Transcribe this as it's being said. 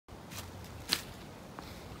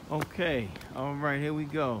Okay, all right, here we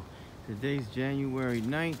go. Today's January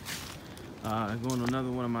 9th. Going to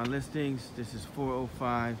another one of my listings. This is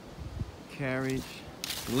 405 Carriage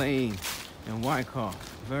Lane in Wyckoff.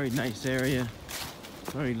 Very nice area,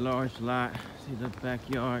 very large lot. See the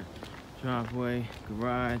backyard, driveway,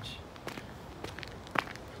 garage.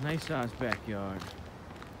 Nice sized backyard.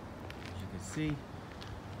 As you can see,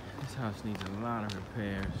 this house needs a lot of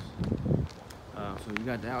repairs. So you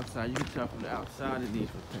got the outside, you can tell from the outside it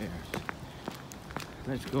needs repairs.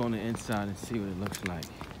 Let's go on the inside and see what it looks like.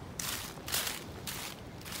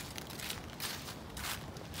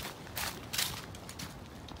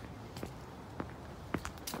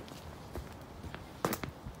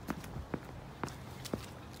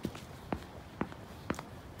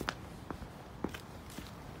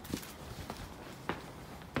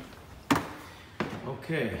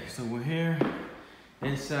 Okay, so we're here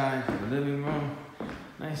inside the living room.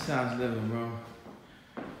 Nice size living room.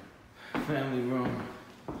 Family room.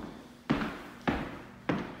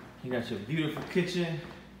 You got your beautiful kitchen.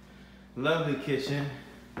 Lovely kitchen.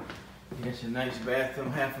 You got your nice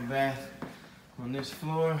bathroom, half a bath on this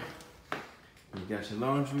floor. You got your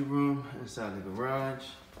laundry room inside the garage.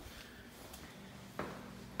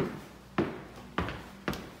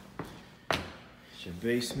 It's your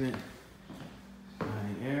basement.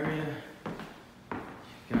 Dining area.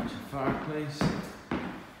 You got your fireplace.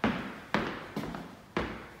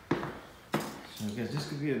 So I guess this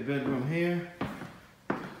could be a bedroom here.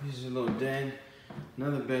 This is a little den.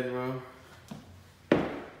 Another bedroom. There's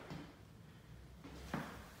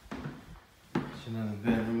another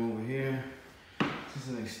bedroom over here. This is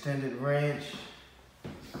an extended ranch.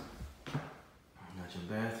 Got your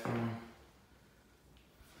bathroom.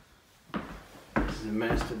 This is the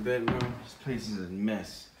master bedroom. This place is a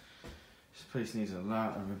mess. This place needs a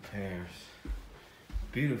lot of repairs.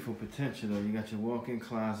 Beautiful potential though. You got your walk-in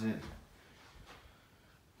closet.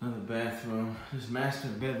 Another bathroom. This master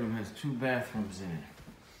bedroom has 2 bathrooms in it.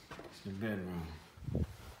 It's the bedroom.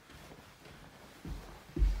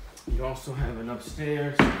 You also have an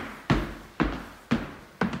upstairs. Let's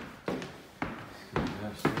get the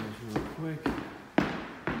upstairs real quick.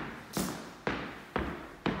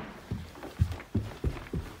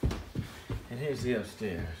 And here's the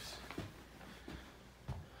upstairs.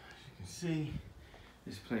 As you can see,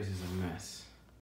 this place is a mess.